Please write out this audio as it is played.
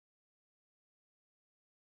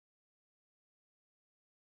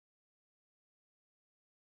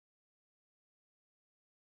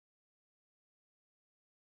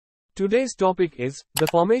Today's topic is the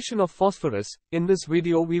formation of phosphorus. In this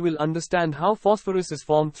video we will understand how phosphorus is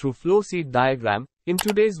formed through Flowsheet diagram. In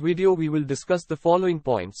today's video we will discuss the following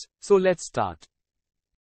points, so let's start.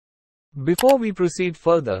 Before we proceed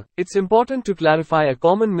further, it's important to clarify a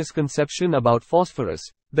common misconception about phosphorus.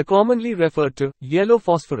 The commonly referred to yellow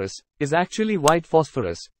phosphorus is actually white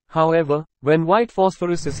phosphorus. However, when white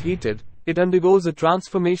phosphorus is heated, it undergoes a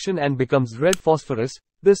transformation and becomes red phosphorus.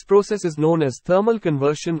 This process is known as thermal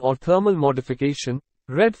conversion or thermal modification.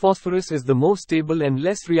 Red phosphorus is the more stable and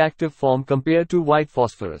less reactive form compared to white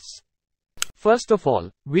phosphorus. First of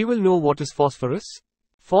all, we will know what is phosphorus.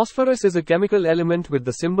 Phosphorus is a chemical element with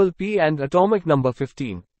the symbol P and atomic number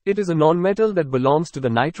 15. It is a nonmetal that belongs to the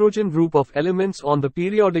nitrogen group of elements on the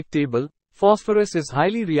periodic table. Phosphorus is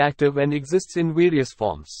highly reactive and exists in various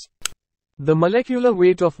forms. The molecular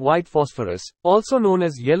weight of white phosphorus, also known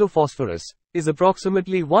as yellow phosphorus, is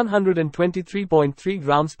approximately 123.3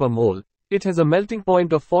 grams per mole. It has a melting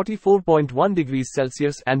point of 44.1 degrees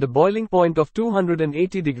Celsius and a boiling point of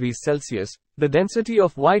 280 degrees Celsius. The density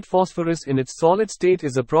of white phosphorus in its solid state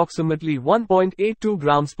is approximately 1.82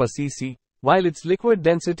 grams per cc, while its liquid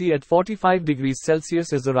density at 45 degrees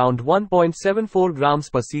Celsius is around 1.74 grams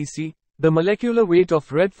per cc. The molecular weight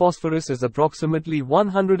of red phosphorus is approximately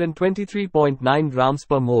 123.9 grams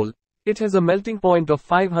per mole. It has a melting point of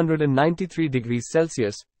 593 degrees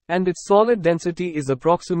Celsius, and its solid density is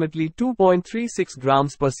approximately 2.36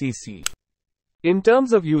 grams per cc. In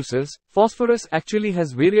terms of uses, phosphorus actually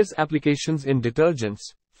has various applications in detergents,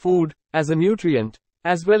 food, as a nutrient,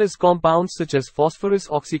 as well as compounds such as phosphorus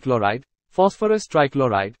oxychloride, phosphorus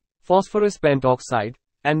trichloride, phosphorus pentoxide,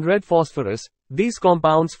 and red phosphorus. These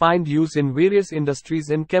compounds find use in various industries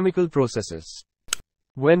and chemical processes.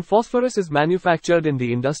 When phosphorus is manufactured in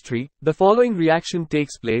the industry, the following reaction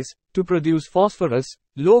takes place. To produce phosphorus,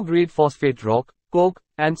 low-grade phosphate rock, coke,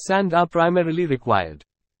 and sand are primarily required.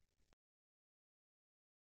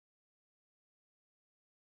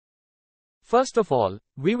 First of all,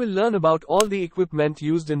 we will learn about all the equipment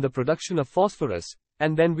used in the production of phosphorus,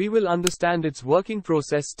 and then we will understand its working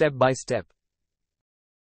process step by step.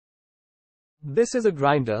 This is a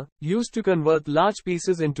grinder, used to convert large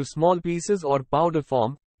pieces into small pieces or powder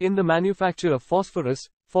form. In the manufacture of phosphorus,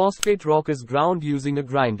 phosphate rock is ground using a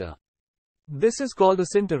grinder. This is called a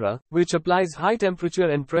sinterer, which applies high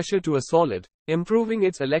temperature and pressure to a solid, improving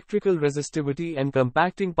its electrical resistivity and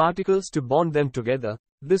compacting particles to bond them together.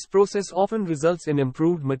 This process often results in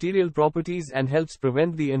improved material properties and helps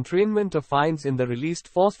prevent the entrainment of fines in the released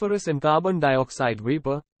phosphorus and carbon dioxide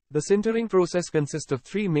vapor. The sintering process consists of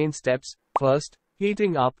three main steps. First,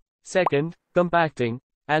 heating up. Second, compacting.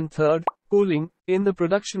 And third, cooling. In the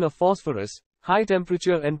production of phosphorus, high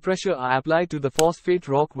temperature and pressure are applied to the phosphate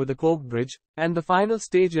rock with a coke bridge, and the final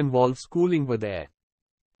stage involves cooling with air.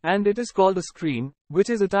 And it is called a screen, which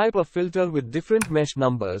is a type of filter with different mesh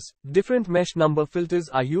numbers. Different mesh number filters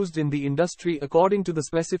are used in the industry according to the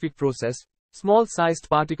specific process. Small-sized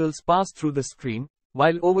particles pass through the screen,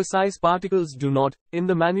 while oversized particles do not. In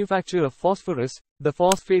the manufacture of phosphorus, the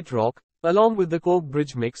phosphate rock, along with the coke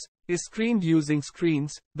bridge mix, is screened using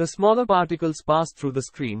screens. The smaller particles pass through the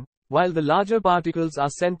screen, while the larger particles are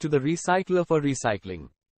sent to the recycler for recycling.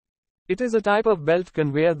 It is a type of belt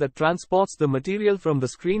conveyor that transports the material from the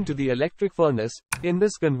screen to the electric furnace. In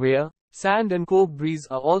this conveyor, sand and coke grease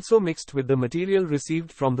are also mixed with the material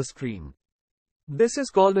received from the screen. This is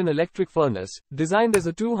called an electric furnace, designed as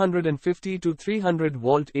a 250 to 300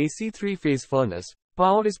 volt AC three-phase furnace.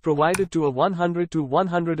 Power is provided to a 100 to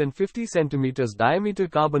 150 centimeters diameter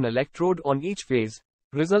carbon electrode on each phase,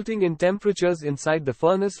 resulting in temperatures inside the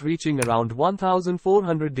furnace reaching around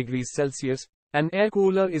 1400 degrees Celsius. An air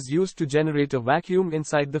cooler is used to generate a vacuum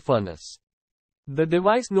inside the furnace. The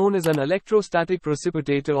device known as an electrostatic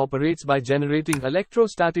precipitator operates by generating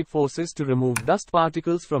electrostatic forces to remove dust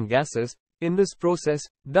particles from gases. In this process,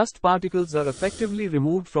 dust particles are effectively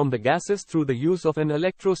removed from the gases through the use of an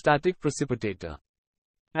electrostatic precipitator.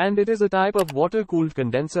 And it is a type of water-cooled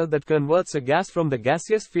condenser that converts a gas from the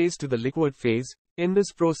gaseous phase to the liquid phase. In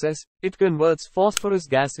this process, it converts phosphorus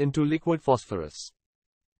gas into liquid phosphorus.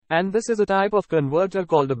 And this is a type of converter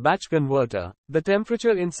called a batch converter. The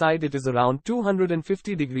temperature inside it is around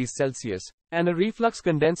 250 degrees Celsius, and a reflux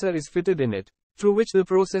condenser is fitted in it, through which the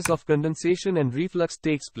process of condensation and reflux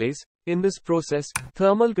takes place. In this process,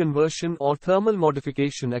 thermal conversion or thermal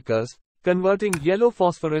modification occurs, converting yellow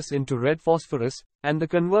phosphorus into red phosphorus, and the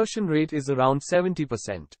conversion rate is around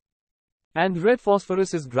 70%. And red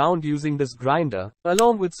phosphorus is ground using this grinder,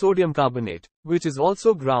 along with sodium carbonate, which is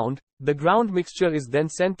also ground. The ground mixture is then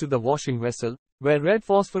sent to the washing vessel, where red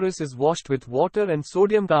phosphorus is washed with water and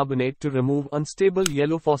sodium carbonate to remove unstable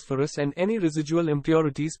yellow phosphorus and any residual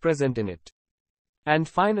impurities present in it. And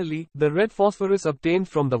finally, the red phosphorus obtained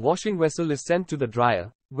from the washing vessel is sent to the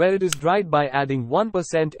dryer, where it is dried by adding 1%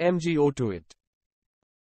 MgO to it.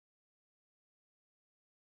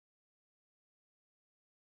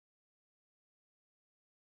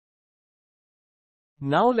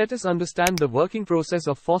 Now let us understand the working process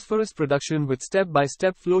of phosphorus production with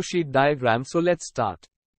step-by-step flowsheet diagram, so let's start.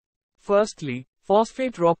 Firstly,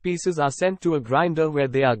 phosphate rock pieces are sent to a grinder where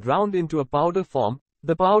they are ground into a powder form.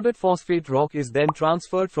 The powdered phosphate rock is then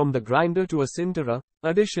transferred from the grinder to a sinterer.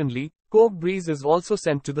 Additionally, coke grease is also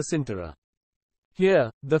sent to the sinterer. Here,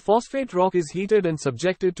 the phosphate rock is heated and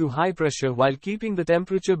subjected to high pressure while keeping the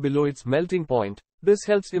temperature below its melting point. This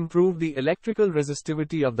helps improve the electrical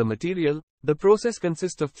resistivity of the material. The process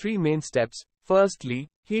consists of three main steps. Firstly,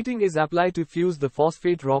 heating is applied to fuse the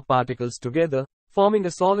phosphate rock particles together, forming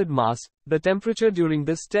a solid mass. The temperature during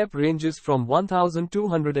this step ranges from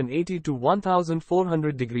 1280 to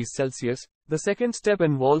 1400 degrees Celsius. The second step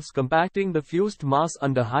involves compacting the fused mass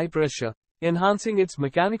under high pressure, enhancing its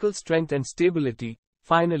mechanical strength and stability.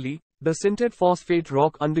 Finally, the sintered phosphate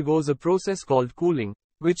rock undergoes a process called cooling,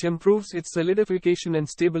 which improves its solidification and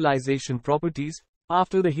stabilization properties.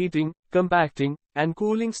 After the heating, compacting, and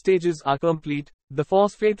cooling stages are complete, the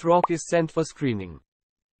phosphate rock is sent for screening.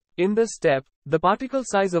 In this step, the particle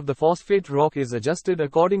size of the phosphate rock is adjusted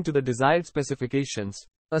according to the desired specifications.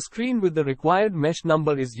 A screen with the required mesh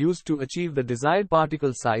number is used to achieve the desired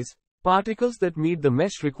particle size. Particles that meet the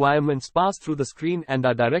mesh requirements pass through the screen and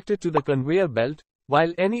are directed to the conveyor belt,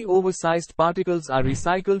 while any oversized particles are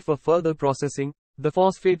recycled for further processing. The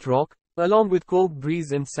phosphate rock, along with coke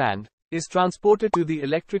grease and sand, is transported to the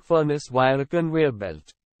electric furnace via a conveyor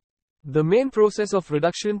belt. The main process of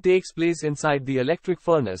reduction takes place inside the electric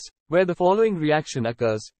furnace, where the following reaction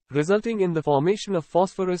occurs, resulting in the formation of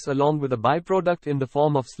phosphorus along with a byproduct in the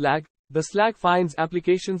form of slag. The slag finds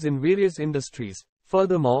applications in various industries.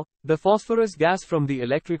 Furthermore, the phosphorus gas from the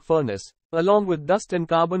electric furnace, along with dust and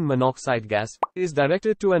carbon monoxide gas, is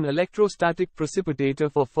directed to an electrostatic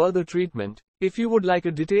precipitator for further treatment. If you would like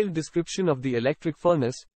a detailed description of the electric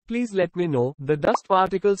furnace, please let me know. The dust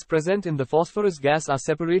particles present in the phosphorus gas are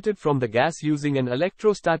separated from the gas using an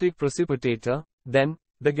electrostatic precipitator. Then,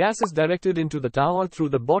 the gas is directed into the tower through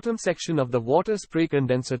the bottom section of the water spray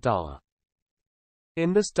condenser tower.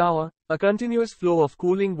 In this tower, a continuous flow of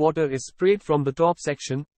cooling water is sprayed from the top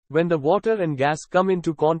section. When the water and gas come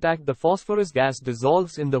into contact, the phosphorus gas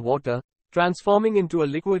dissolves in the water, transforming into a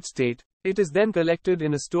liquid state. It is then collected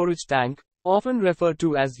in a storage tank, often referred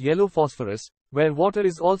to as yellow phosphorus, where water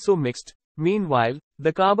is also mixed. Meanwhile,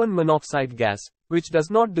 the carbon monoxide gas, which does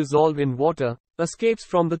not dissolve in water, escapes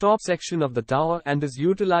from the top section of the tower and is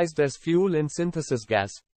utilized as fuel in synthesis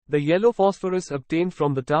gas. The yellow phosphorus obtained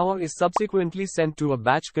from the tower is subsequently sent to a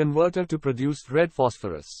batch converter to produce red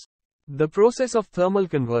phosphorus. The process of thermal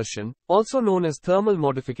conversion, also known as thermal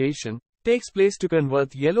modification, takes place to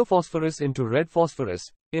convert yellow phosphorus into red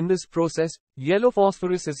phosphorus. In this process, yellow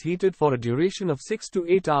phosphorus is heated for a duration of 6 to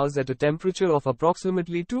 8 hours at a temperature of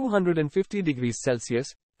approximately 250 degrees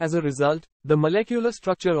Celsius. As a result, the molecular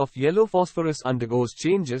structure of yellow phosphorus undergoes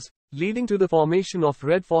changes, leading to the formation of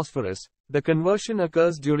red phosphorus. The conversion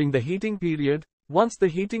occurs during the heating period. Once the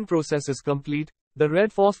heating process is complete, the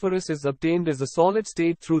red phosphorus is obtained as a solid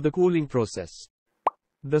state through the cooling process.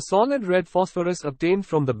 The solid red phosphorus obtained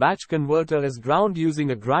from the batch converter is ground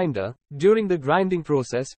using a grinder. During the grinding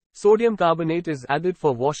process, sodium carbonate is added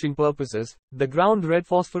for washing purposes. The ground red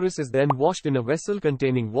phosphorus is then washed in a vessel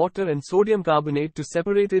containing water and sodium carbonate to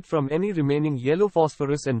separate it from any remaining yellow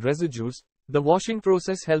phosphorus and residues. The washing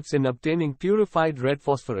process helps in obtaining purified red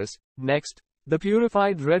phosphorus. Next, the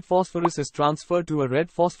purified red phosphorus is transferred to a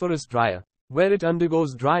red phosphorus dryer, where it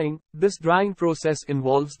undergoes drying. This drying process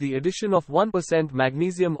involves the addition of 1%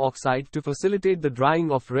 magnesium oxide to facilitate the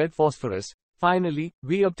drying of red phosphorus. Finally,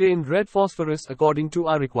 we obtain red phosphorus according to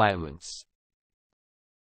our requirements.